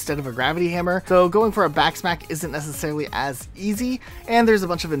turret instead of a gravity hammer, so going for a backsmack isn't necessarily as easy, and there's a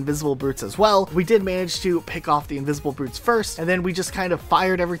bunch of invisible brutes as well. We did manage to pick off the invisible brutes first, and then we just kind of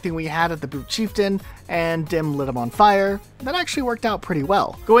fired everything we had at the brute chieftain, and Dim lit him on fire. That actually worked out pretty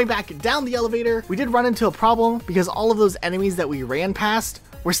well. Going back down the elevator, we did run into a problem because all of those enemies that we ran past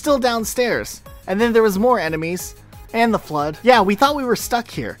were still downstairs, and then there was more enemies, and the flood. Yeah, we thought we were stuck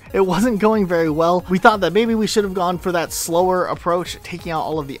here. It wasn't going very well. We thought that maybe we should have gone for that slower approach, taking out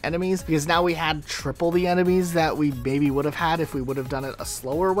all of the enemies, because now we had triple the enemies that we maybe would have had if we would have done it a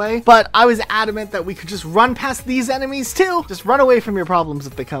slower way. But I was adamant that we could just run past these enemies too. Just run away from your problems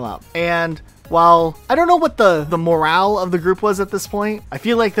if they come up. And while I don't know what the morale of the group was at this point, I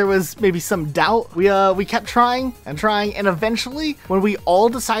feel like there was maybe some doubt. We kept trying, and eventually, when we all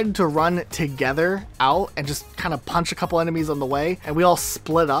decided to run together out and just kind of punch a couple enemies on the way, and we all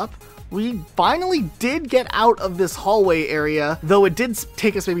split up, we finally did get out of this hallway area, though it did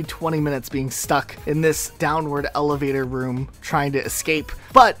take us maybe 20 minutes being stuck in this downward elevator room trying to escape.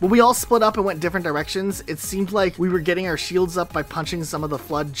 But when we all split up and went different directions, it seemed like we were getting our shields up by punching some of the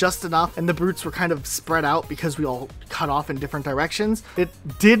flood just enough, and the brutes were kind of spread out because we all cut off in different directions. It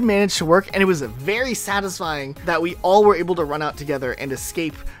did manage to work, and it was very satisfying that we all were able to run out together and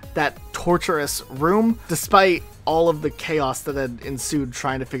escape that torturous room, despite all of the chaos that had ensued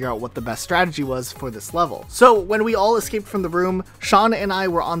trying to figure out what the best strategy was for this level. So when we all escaped from the room, Sean and I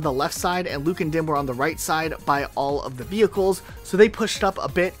were on the left side and Luke and Dim were on the right side by all of the vehicles. So they pushed up a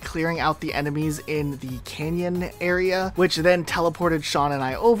bit, clearing out the enemies in the canyon area, which then teleported Sean and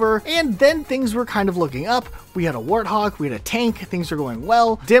I over. And then things were kind of looking up. We had a warthog, we had a tank, things were going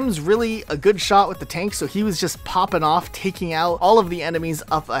well. Dim's really a good shot with the tank, so he was just popping off, taking out all of the enemies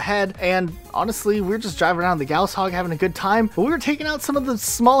up ahead. And honestly, we were just driving around the Gauss Hog having a good time, but we were taking out some of the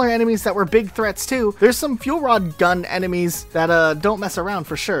smaller enemies that were big threats too. There's some fuel rod gun enemies that don't mess around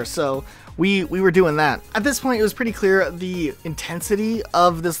for sure, so we were doing that. At this point, it was pretty clear the intensity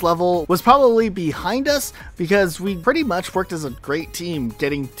of this level was probably behind us because we pretty much worked as a great team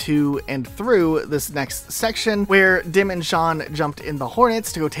getting to and through this next section where Dim and Sean jumped in the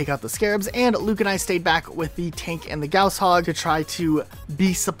Hornets to go take out the Scarabs, and Luke and I stayed back with the tank and the Gauss Hog to try to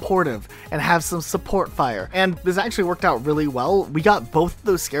be supportive and have some support fire. And this actually worked out really well. We got both of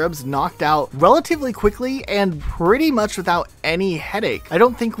those Scarabs knocked out relatively quickly and pretty much without any headache. I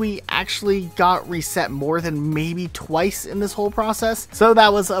don't think we actually got reset more than maybe twice in this whole process, so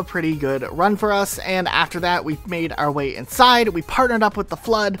that was a pretty good run for us. And after that, we made our way inside, we partnered up with the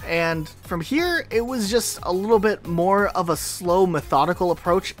Flood, and from here it was just a little bit more of a slow, methodical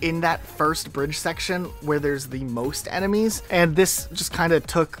approach in that first bridge section where there's the most enemies, and this just kind of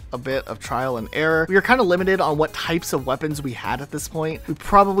took a bit of trial and error. We were kind of limited on what types of weapons we had at this point. We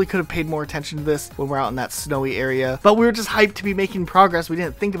probably could have paid more attention to this when we're out in that snowy area, but we were just hyped to be making progress. We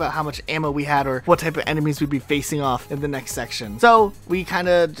didn't think about how much ammo we had or what type of enemies we'd be facing off in the next section. So we kind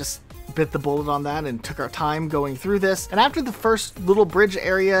of just bit the bullet on that and took our time going through this. And after the first little bridge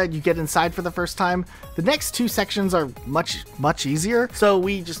area, you get inside for the first time, the next two sections are much easier. So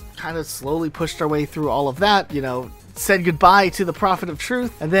we just kind of slowly pushed our way through all of that, you know, said goodbye to the Prophet of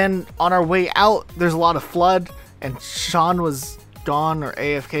Truth. And then on our way out, there's a lot of Flood, and Sean was gone or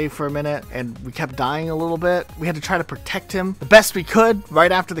AFK for a minute, and we kept dying a little bit. We had to try to protect him the best we could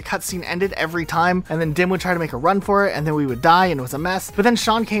right after the cutscene ended every time, and then Dim would try to make a run for it, and then we would die, and it was a mess. But then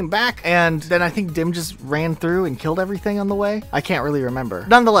Sean came back, and then I think Dim just ran through and killed everything on the way. I can't really remember.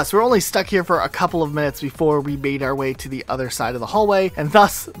 Nonetheless, we're only stuck here for a couple of minutes before we made our way to the other side of the hallway, and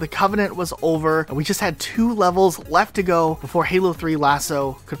thus the Covenant was over, and we just had 2 levels left to go before Halo 3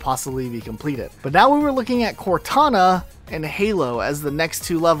 LASO could possibly be completed. But now we were looking at Cortana and Halo as the next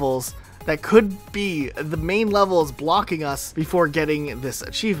 2 levels that could be the main levels blocking us before getting this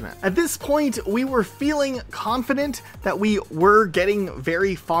achievement. At this point, we were feeling confident that we were getting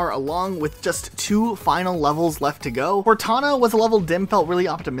very far along with just 2 final levels left to go. Cortana was a level Dim felt really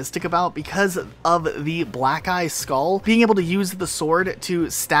optimistic about because of the Black Eye Skull. Being able to use the sword to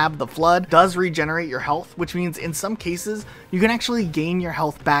stab the Flood does regenerate your health, which means in some cases you can actually gain your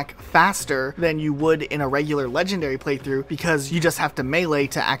health back faster than you would in a regular legendary playthrough because you just have to melee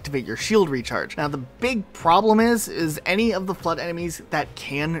to activate your shield recharge. Now the big problem is any of the Flood enemies that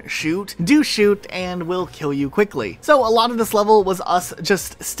can shoot do shoot and will kill you quickly. So a lot of this level was us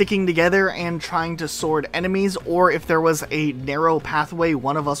just sticking together and trying to sword enemies, or if there was a narrow pathway,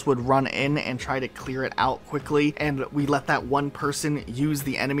 one of us would run in and try to clear it out quickly, and we let that one person use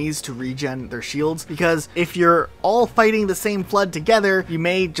the enemies to regen their shields, because if you're all fighting the same Flood together, you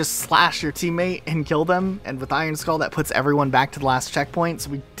may just slash your teammate and kill them, and with Iron Skull that puts everyone back to the last checkpoint, so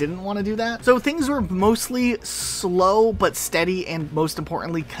we didn't want to do that. So things were mostly slow but steady, and most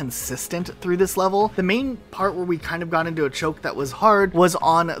importantly consistent through this level. The main part where we kind of got into a choke that was hard was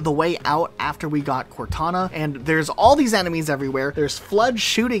on the way out after we got Cortana, and there's all these enemies everywhere. There's Flood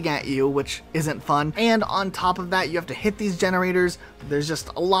shooting at you, which isn't fun, and on top of that you have to hit these generators. There's just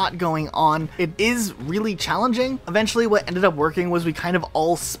a lot going on. It is really challenging. Eventually what ended up working was we kind of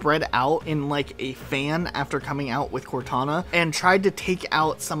all spread out in like a fan after coming out with Cortana and tried to take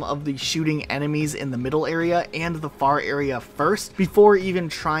out some of the shooting enemies in the middle area and the far area first before even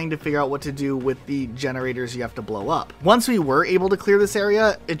trying to figure out what to do with the generators you have to blow up. Once we were able to clear this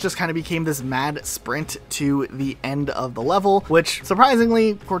area, it just kind of became this mad sprint to the end of the level, which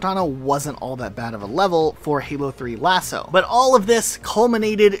surprisingly Cortana wasn't all that bad of a level for Halo 3 LASO. But all of this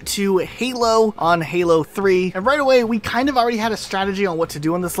culminated to Halo on Halo 3, and right away we kind of already had a strategy on what to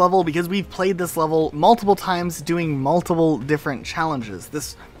do on this level because we've played this level multiple times doing multiple different challenges.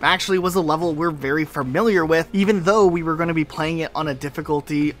 This actually was a level we're very familiar with, even though we were going to be playing it on a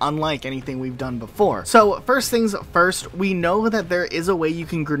difficulty unlike anything we've done before. So first things first, we know that there is a way you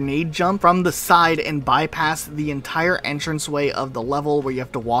can grenade jump from the side and bypass the entire entranceway of the level where you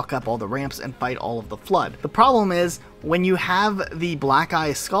have to walk up all the ramps and fight all of the Flood. The problem is when you have the Black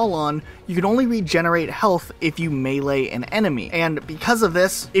Eye Skull on, you can only regenerate health if you melee an enemy. And because of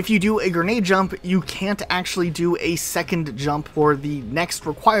this, if you do a grenade jump, you can't actually do a second jump for the next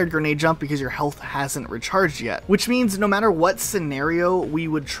required grenade jump because your health hasn't recharged yet. Which means no matter what scenario we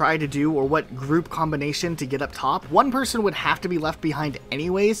would try to do or what group combination to get up top, one person would have to be left behind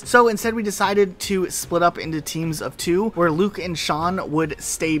anyways. So instead we decided to split up into teams of 2, where Luke and Sean would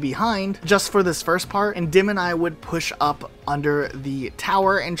stay behind just for this first part, and Dim and I would push up under the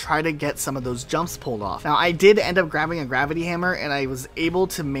tower and try to get some of those jumps pulled off. Now, I did end up grabbing a gravity hammer, and I was able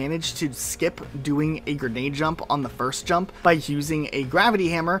to manage to skip doing a grenade jump on the first jump by using a gravity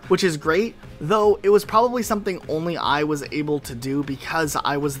hammer, which is great, though it was probably something only I was able to do because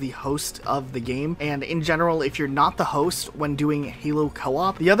I was the host of the game. And in general, if you're not the host when doing Halo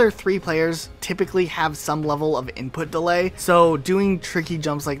co-op, the other 3 players typically have some level of input delay, so doing tricky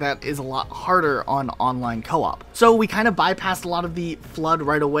jumps like that is a lot harder on online co-op. So we kind of bypassed a lot of the flood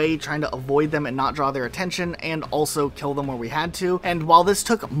right away, trying to avoid them and not draw their attention, and also kill them where we had to. And while this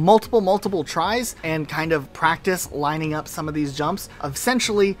took multiple tries and kind of practice lining up some of these jumps,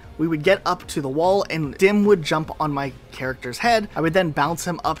 essentially we would get up to the wall and Dim would jump on my character's head. I would then bounce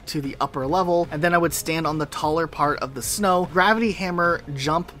him up to the upper level, and then I would stand on the taller part of the snow, gravity hammer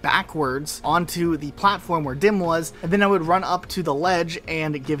jump backwards onto the platform where Dim was, and then I would run up to the ledge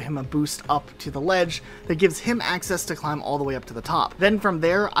and give him a boost up to the ledge that gives him access to climb all the way up to the top. Then from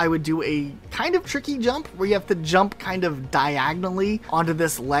there, I would do a kind of tricky jump where you have to jump kind of diagonally onto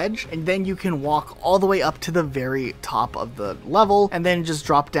this ledge, and then you can walk all the way up to the very top of the level, and then just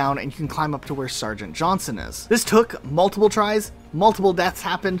drop down and you can climb up to where Sergeant Johnson is. This took multiple tries, multiple deaths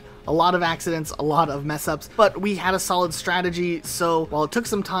happened, a lot of accidents, a lot of mess ups, but we had a solid strategy, so while it took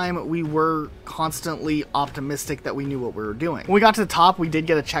some time, we were constantly optimistic that we knew what we were doing. When we got to the top, we did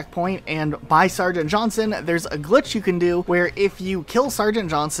get a checkpoint, and by Sergeant Johnson, there's a glitch you can do where if you kill Sergeant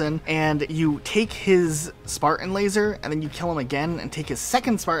Johnson and you take his Spartan laser and then you kill him again and take his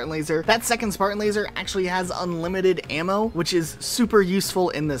second Spartan laser, that second Spartan laser actually has unlimited ammo, which is super useful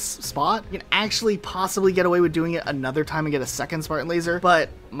in this spot. You can actually possibly get away with doing it another time and get a second Spartan laser, but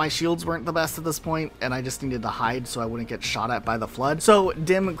my shields weren't the best at this point, and I just needed to hide so I wouldn't get shot at by the flood. So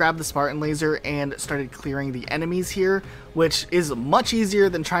Dim grabbed the Spartan laser and started clearing the enemies here, which is much easier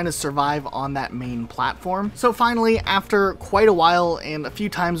than trying to survive on that main platform. So finally, after quite a while and a few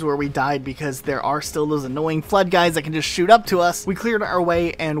times where we died because there are still those annoying flood guys that can just shoot up to us, we cleared our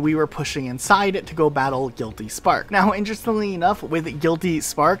way and we were pushing inside to go battle Guilty Spark. Now, interestingly enough, with Guilty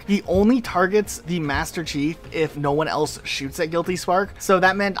Spark, he only targets the Master Chief if no one else shoots at Guilty Spark. So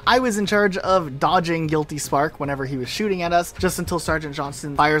that meant I was in charge of dodging Guilty Spark whenever he was shooting at us, just until Sergeant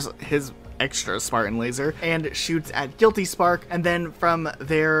Johnson fires his extra Spartan laser and shoots at Guilty Spark, and then from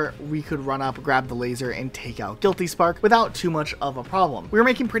there we could run up, grab the laser, and take out Guilty Spark without too much of a problem. We were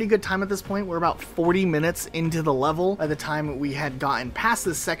making pretty good time at this point. We're about 40 minutes into the level by the time we had gotten past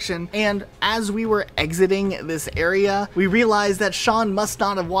this section, and as we were exiting this area, we realized that Sean must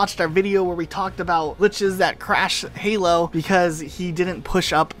not have watched our video where we talked about glitches that crash Halo because he didn't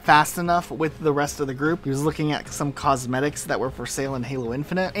push up fast enough with the rest of the group. He was looking at some cosmetics that were for sale in Halo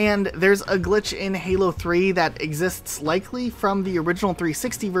Infinite, and there's a glitch in Halo 3 that exists likely from the original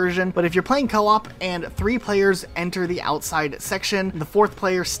 360 version, but if you're playing co-op and 3 players enter the outside section, the 4th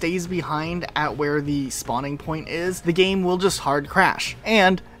player stays behind at where the spawning point is, the game will just hard crash.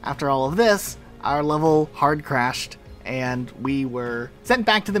 And after all of this, our level hard crashed and we were sent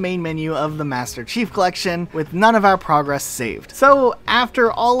back to the main menu of the Master Chief Collection with none of our progress saved. So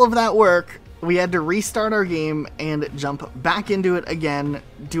after all of that work, we had to restart our game and jump back into it again,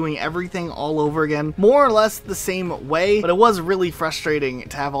 doing everything all over again, more or less the same way, but it was really frustrating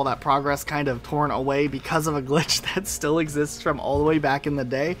to have all that progress kind of torn away because of a glitch that still exists from all the way back in the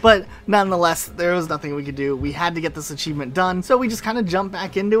day. But nonetheless, there was nothing we could do. We had to get this achievement done, so we just kind of jumped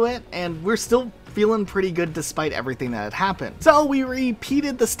back into it, and we're still feeling pretty good despite everything that had happened. So we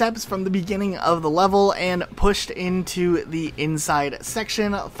repeated the steps from the beginning of the level and pushed into the inside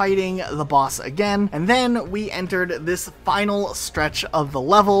section, fighting the boss again, and then we entered this final stretch of the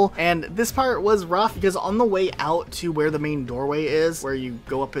level, and this part was rough because on the way out to where the main doorway is, where you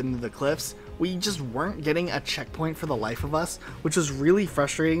go up into the cliffs, we just weren't getting a checkpoint for the life of us, which was really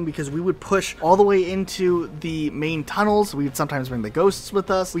frustrating because we would push all the way into the main tunnels. We would sometimes bring the ghosts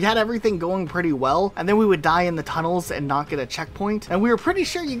with us. We had everything going pretty well, and then we would die in the tunnels and not get a checkpoint, and we were pretty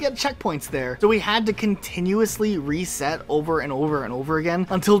sure you get checkpoints there. So we had to continuously reset over and over and over again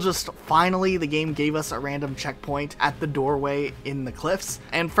until just finally the game gave us a random checkpoint at the doorway in the cliffs.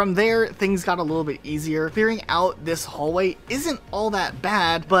 And from there, things got a little bit easier. Clearing out this hallway isn't all that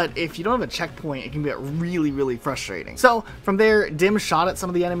bad, but if you don't have a checkpoint, it can get really frustrating. So from there, Dim shot at some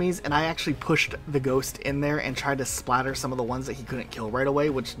of the enemies, and I actually pushed the ghost in there and tried to splatter some of the ones that he couldn't kill right away,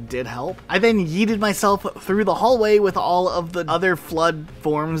 which did help. I then yeeted myself through the hallway with all of the other flood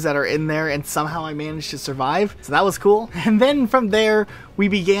forms that are in there, and somehow I managed to survive, so that was cool. And then from there, we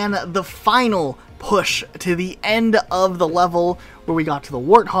began the final push to the end of the level where we got to the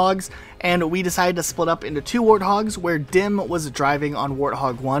warthogs, and we decided to split up into 2 warthogs, where Dim was driving on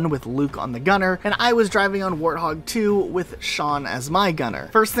Warthog 1 with Luke on the gunner, and I was driving on Warthog 2 with Sean as my gunner.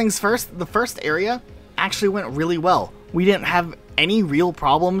 First things first, the first area actually went really well. We didn't have any real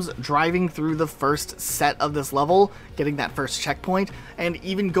problems driving through the first set of this level, getting that first checkpoint, and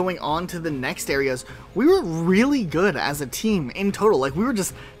even going on to the next areas. We were really good as a team in total. Like, we were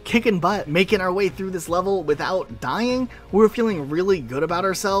just kicking butt, making our way through this level without dying. We were feeling really good about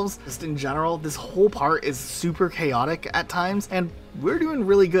ourselves. Just in general, this whole part is super chaotic at times, and we're doing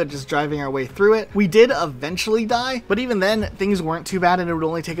really good just driving our way through it. We did eventually die, but even then, things weren't too bad, and it would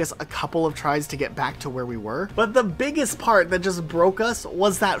only take us a couple of tries to get back to where we were. But the biggest part that just broke us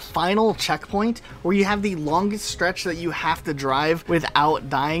was that final checkpoint where you have the longest stretch that you have to drive without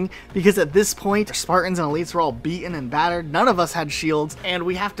dying, because at this point, Spartans and Elites were all beaten and battered. None of us had shields, and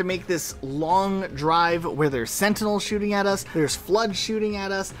we have to make this long drive where there's sentinels shooting at us, there's flood shooting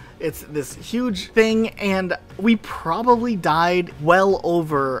at us. It's this huge thing, and we probably died well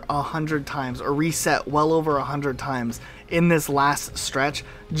over 100 times, or reset well over 100 times in this last stretch,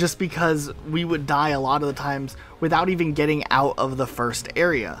 just because we would die a lot of the times without even getting out of the first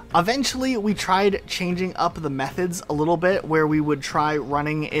area. Eventually, we tried changing up the methods a little bit, where we would try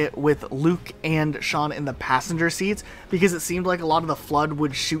running it with Luke and Sean in the passenger seats, because it seemed like a lot of the flood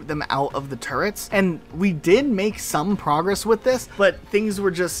would shoot them out of the turrets. And we did make some progress with this, but things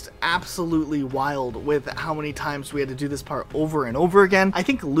were just absolutely wild with how many times we had to do this part over and over again. I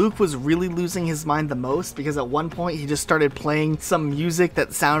think Luke was really losing his mind the most, because at one point he just started playing some music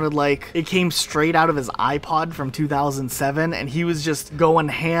that sounded like it came straight out of his iPod from 2007, and he was just going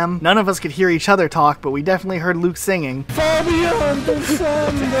ham. None of us could hear each other talk, but we definitely heard Luke singing. Far beyond the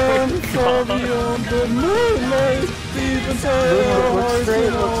sun, and far beyond the moonlight,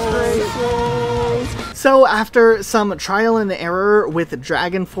 So after some trial and error with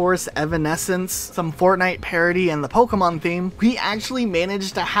Dragon Force, Evanescence, some Fortnite parody, and the Pokemon theme, we actually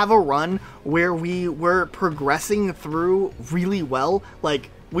managed to have a run where we were progressing through really well. Like,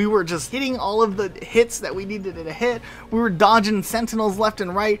 we were just hitting all of the hits that we needed to hit. We were dodging sentinels left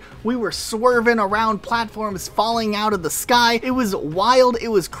and right. We were swerving around platforms falling out of the sky. It was wild. It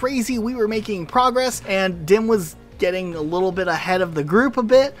was crazy. We were making progress, and Dim was getting a little bit ahead of the group a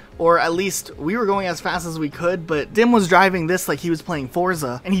bit, or at least we were going as fast as we could, but Dim was driving this like he was playing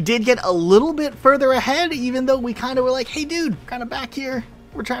Forza, and he did get a little bit further ahead, even though we kind of were like, hey dude, kind of back here.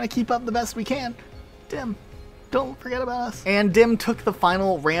 We're trying to keep up the best we can. Dim, don't forget about us. And Dim took the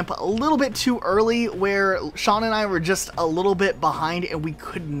final ramp a little bit too early, where Sean and I were just a little bit behind, and we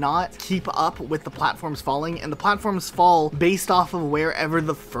could not keep up with the platforms falling. And the platforms fall based off of wherever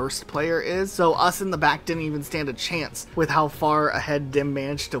the first player is. So us in the back didn't even stand a chance with how far ahead Dim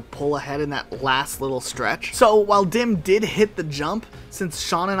managed to pull ahead in that last little stretch. So while Dim did hit the jump, since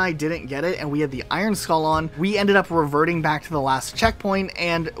Sean and I didn't get it and we had the Iron Skull on, we ended up reverting back to the last checkpoint,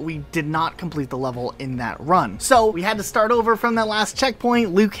 and we did not complete the level in that run. So we had to start over from that last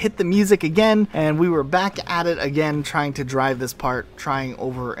checkpoint. Luke hit the music again, and we were back at it again, trying to drive this part, trying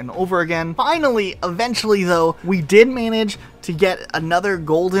over and over again. Finally, eventually though, we did manage to get another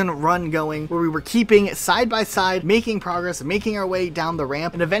golden run going, where we were keeping side by side, making progress, making our way down the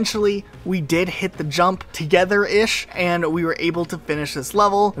ramp, and eventually we did hit the jump together-ish, and we were able to finish this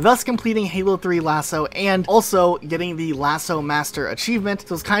level, thus completing Halo 3 Lasso, and also getting the LASO Master achievement.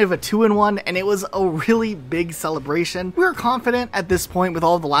 So it's kind of a 2-in-1, and it was a really big celebration. We were confident at this point, with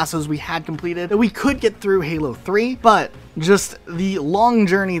all of the lassos we had completed, that we could get through Halo 3, but just the long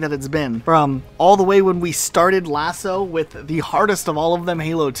journey that it's been, from all the way when we started Lasso with the hardest of all of them,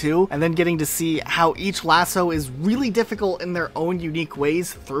 Halo 2, and then getting to see how each lasso is really difficult in their own unique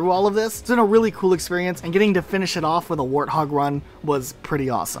ways through all of this. It's been a really cool experience, and getting to finish it off with a Warthog run was pretty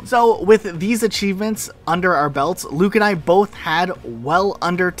awesome. So with these achievements under our belts, Luke and I both had well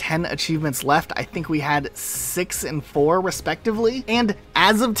under 10 achievements left. I think we had 6 and 4 respectively, and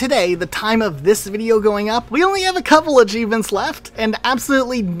as of today, the time of this video going up, we only have a couple achievements achievements left, and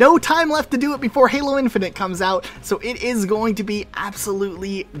absolutely no time left to do it before Halo Infinite comes out, so it is going to be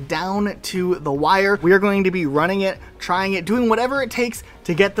absolutely down to the wire. We are going to be running it, trying it, doing whatever it takes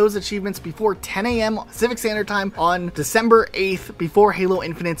to get those achievements before 10 a.m. Pacific Standard Time on December 8th, before Halo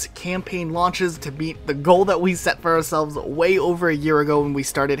Infinite's campaign launches, to meet the goal that we set for ourselves way over a year ago when we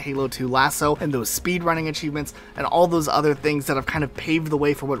started Halo 2 LASO, and those speedrunning achievements and all those other things that have kind of paved the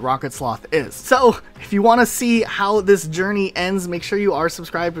way for what Rocket Sloth is. So if you want to see how this journey ends, make sure you are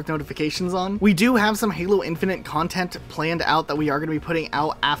subscribed with notifications on. We do have some Halo Infinite content planned out that we are going to be putting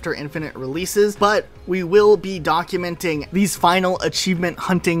out after Infinite releases, but we will be documenting these final achievement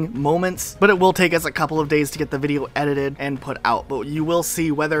hunting moments, but it will take us a couple of days to get the video edited and put out. But you will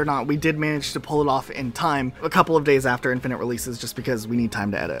see whether or not we did manage to pull it off in time a couple of days after Infinite releases, just because we need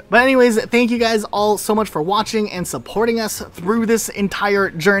time to edit. But anyways, thank you guys all so much for watching and supporting us through this entire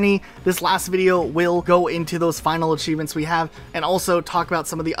journey. This last video will go into those final achievements we have, and also talk about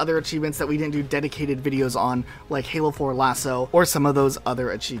some of the other achievements that we didn't do dedicated videos on, like Halo 4 LASO, or some of those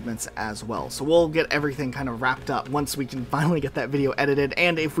other achievements as well. So we'll get everything kind of wrapped up once we can finally get that video edited,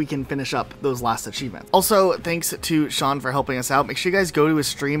 and if we can finish up those last achievements. Also, thanks to Sean for helping us out. Make sure you guys go to his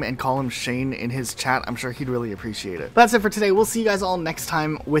stream and call him Shane in his chat. I'm sure he'd really appreciate it. But that's it for today. We'll see you guys all next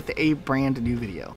time with a brand new video.